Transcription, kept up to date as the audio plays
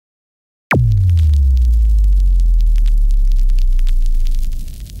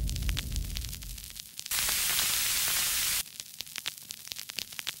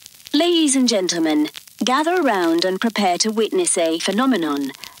Ladies and gentlemen, gather around and prepare to witness a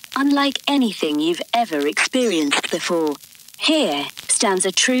phenomenon unlike anything you've ever experienced before. Here stands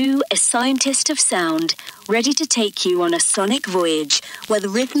a true scientist of sound, ready to take you on a sonic voyage where the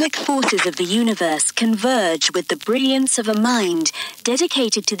rhythmic forces of the universe converge with the brilliance of a mind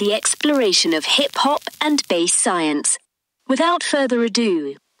dedicated to the exploration of hip-hop and bass science. Without further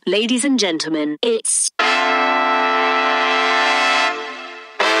ado, ladies and gentlemen, it's...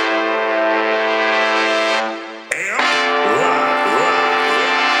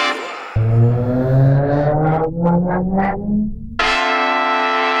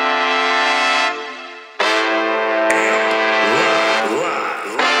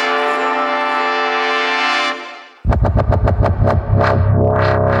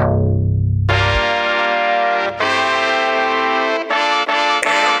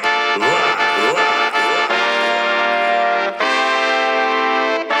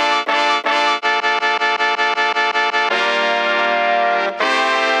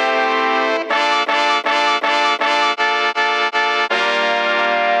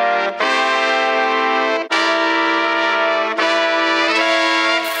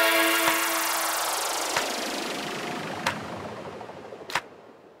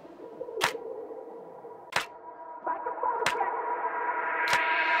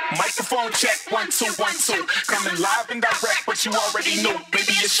 Microphone check, 1, 2, 1, 2. Coming live and direct, but you already knew.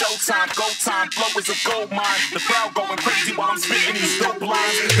 Baby, it's showtime, go time, flow is a gold mine. The crowd going crazy while I'm spitting these dope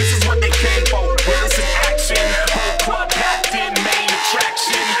lines. This is what they came for, where's in action? Whole club packed in, main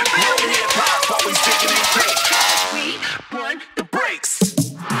attraction. Real hip-hop, always digging in cake. We run the brakes.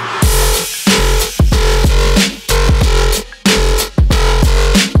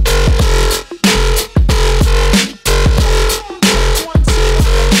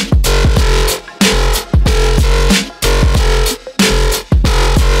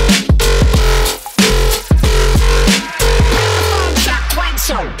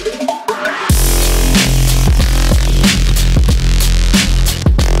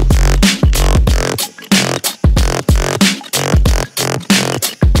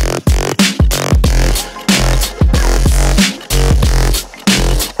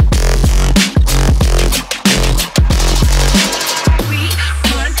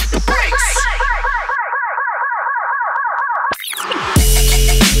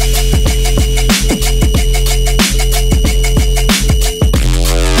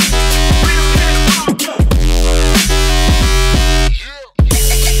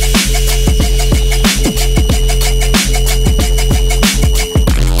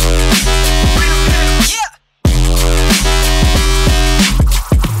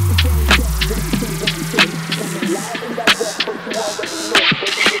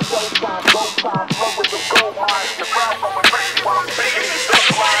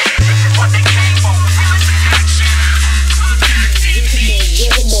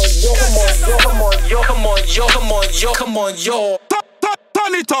 Come on, yo.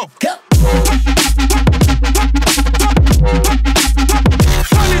 Turn it up.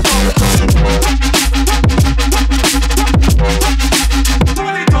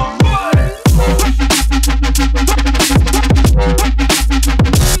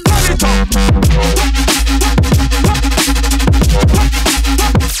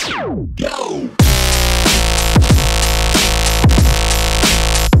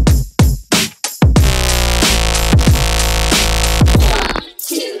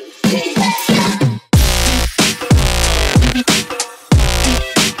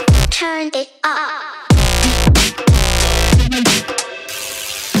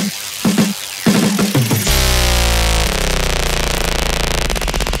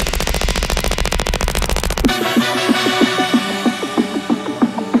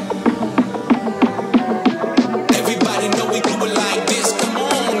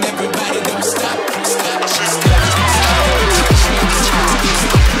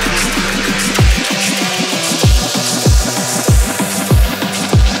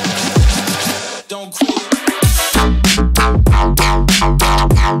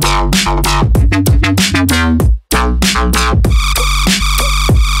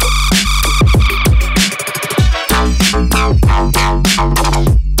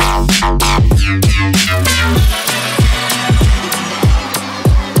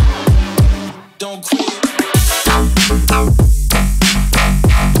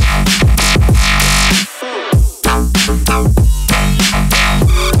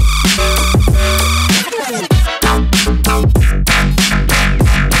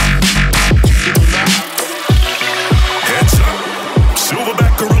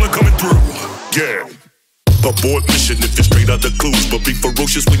 abort mission if you're straight out the clues, but be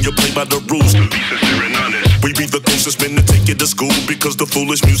ferocious when you play by the rules. Be sincere and honest. We be the closest men to take you to school, because the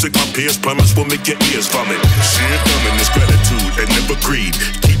foolish music my peers promise will make your ears vomit. Sheer dumbness, gratitude, and never greed.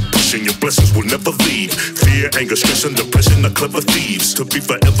 Keep pushing, your blessings will never leave. Fear, anger, stress, and depression are clever thieves. To be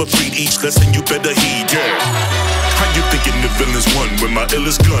forever freed, each lesson you better heed, yeah. How you thinking the villains won when my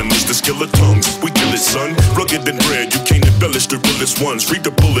illest gun is the skill of tongues? We kill it, son. Rugged and red, you can't embellish the realest ones. Read the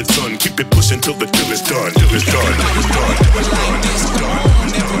bullet, son. Keep it pushing till the kill is done. Till it's done. Till it's done. Everybody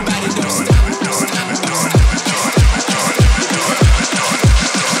don't stop.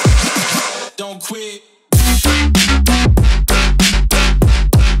 Don't quit.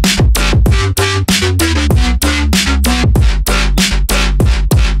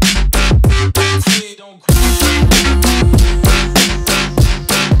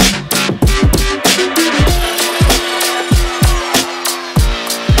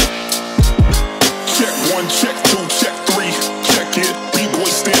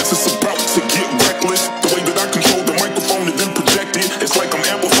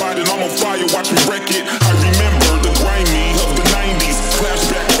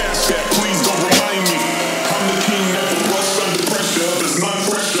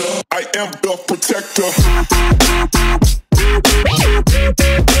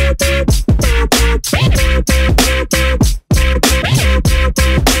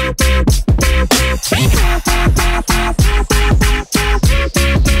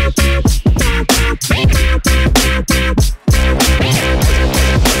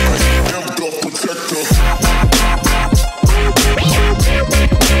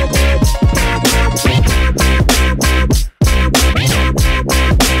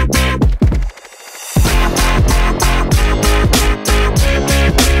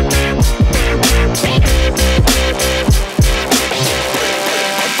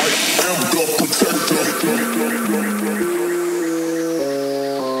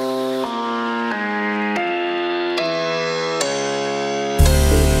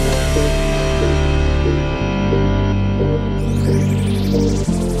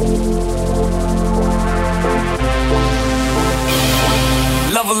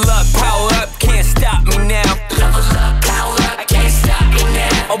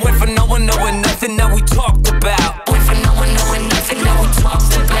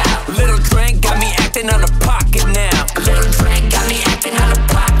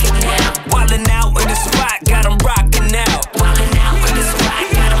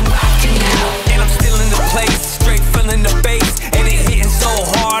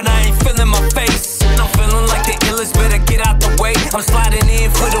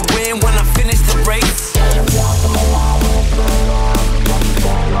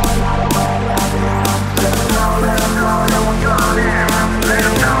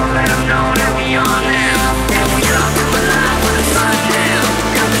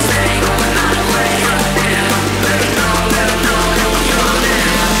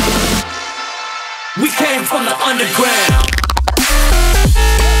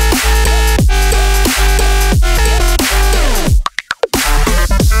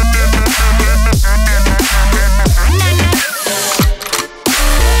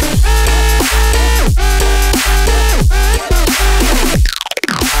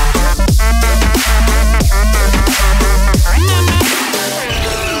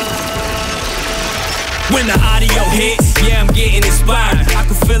 When the audio hits, yeah, I'm getting inspired. I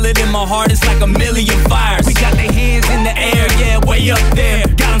can feel it in my heart, it's like a million fires. We got their hands in the air, yeah, way up there.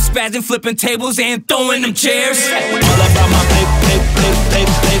 Got them spazzing, flipping tables and throwing them chairs. All about my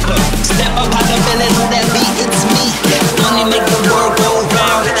paper. Step up out the village with that beat, it's me. Money make the world go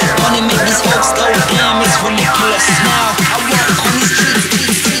round. Money make these folks go damn, it's ridiculous now. I walk on these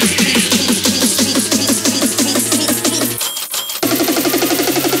streets.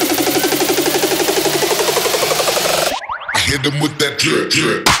 Hit them with that drip,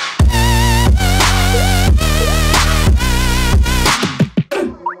 drip.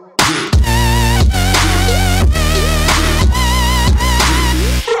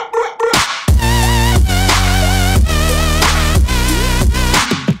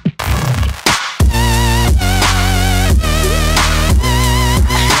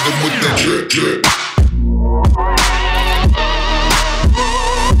 Hit them with that drip, drip.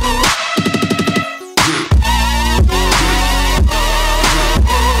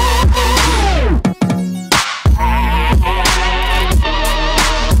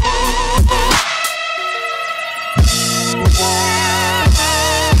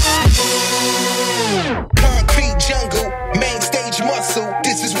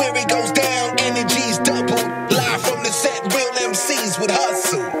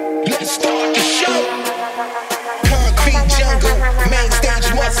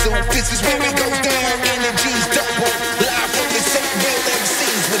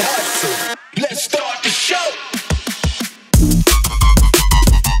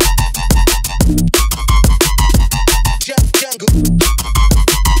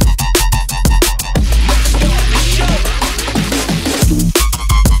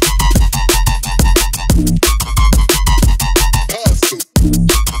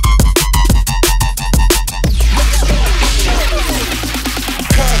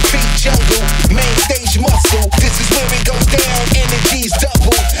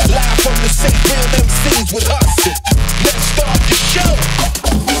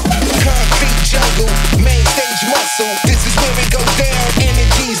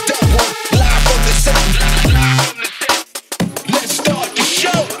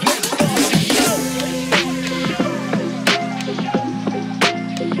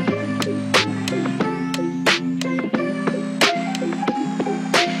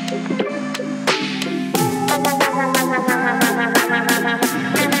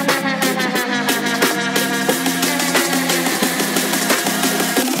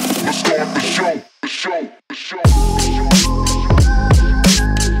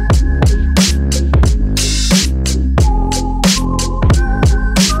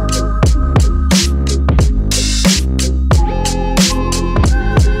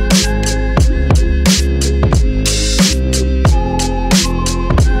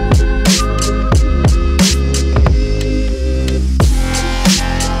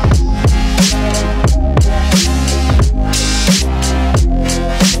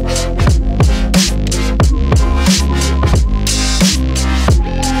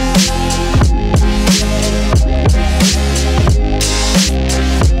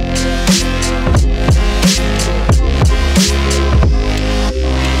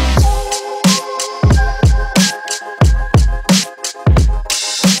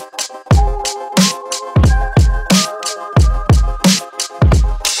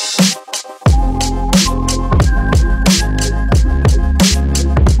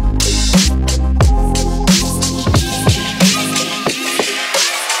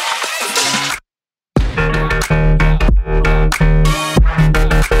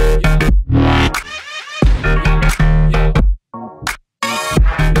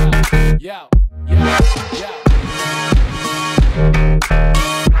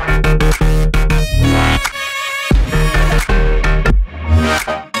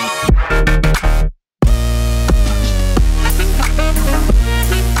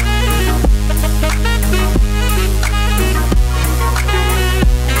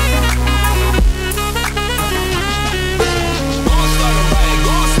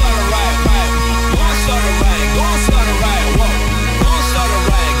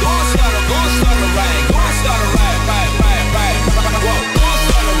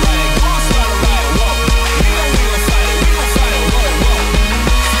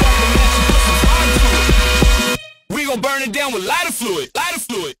 down with lighter fluid, lighter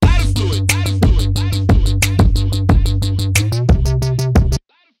fluid, lighter fluid, lighter fluid, lighter fluid.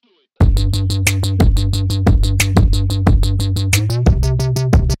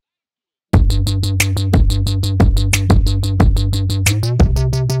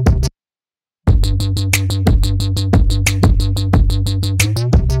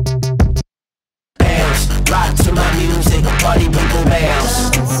 Rock to my music, party people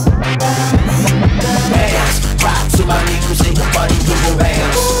bounce. Bounce, rock to my music, party people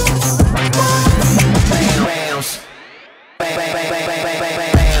bounce. Bounce,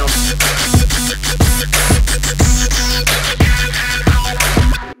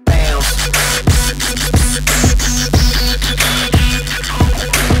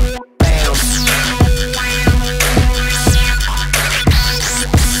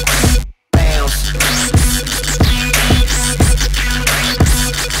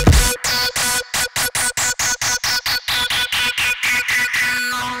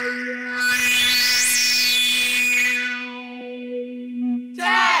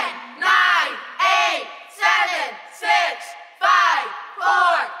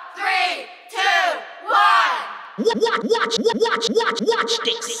 watch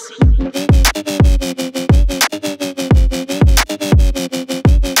this.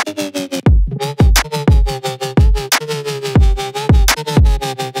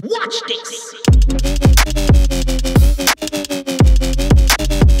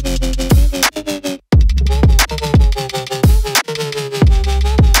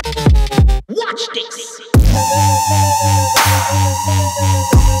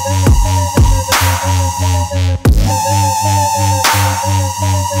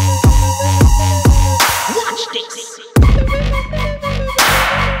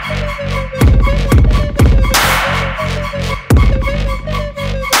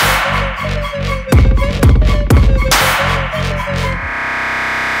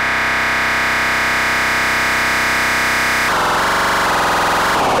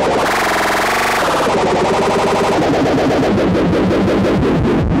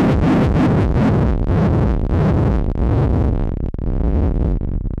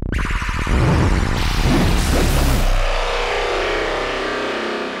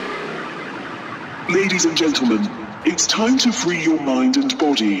 Ladies and gentlemen, it's time to free your mind and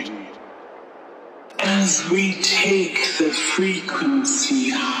body. As we take the frequency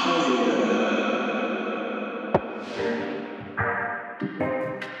higher.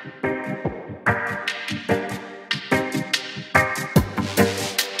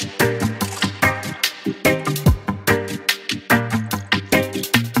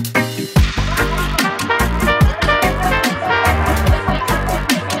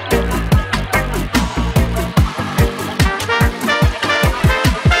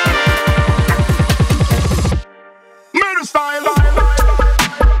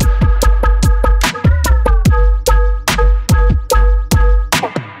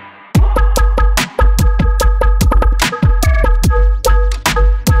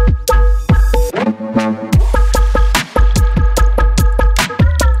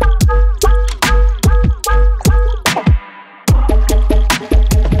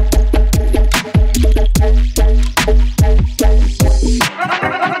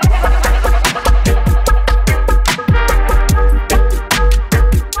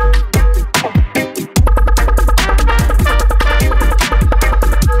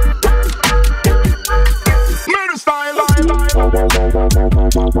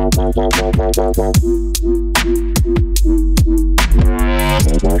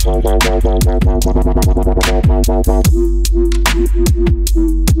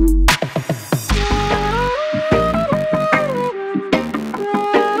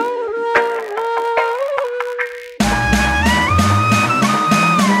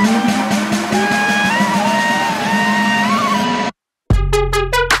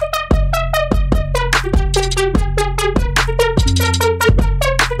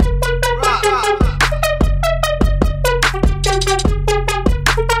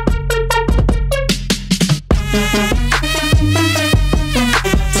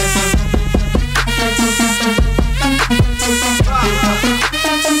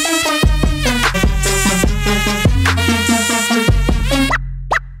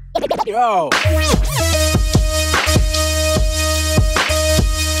 Yo.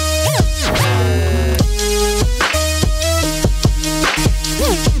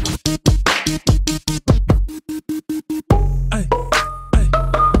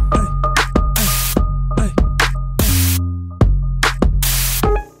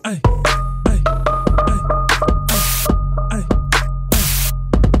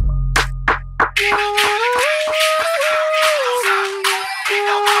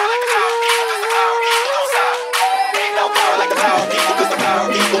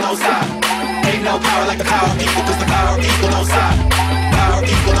 no power like the power of people, cause the power of people don't stop. Power of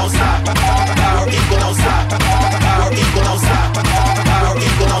people don't stop. Power of people don't stop. Power of people don't stop. Power of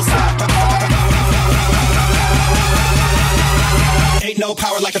people don't stop. Ain't no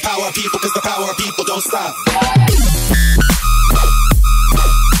power like the power of people, cause the power of people don't stop.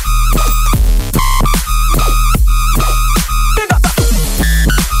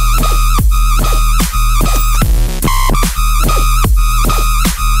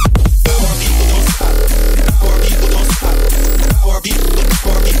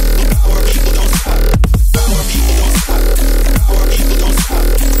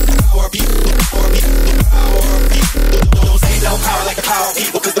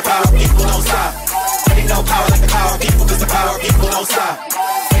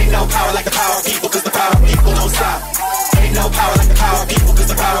 Ain't no power like the power of people, cause the power of people don't stop. Ain't no power like the power of people, cause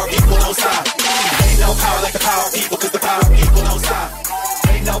the power of people don't stop. Ain't no power like the power of people, cause the power of people don't stop.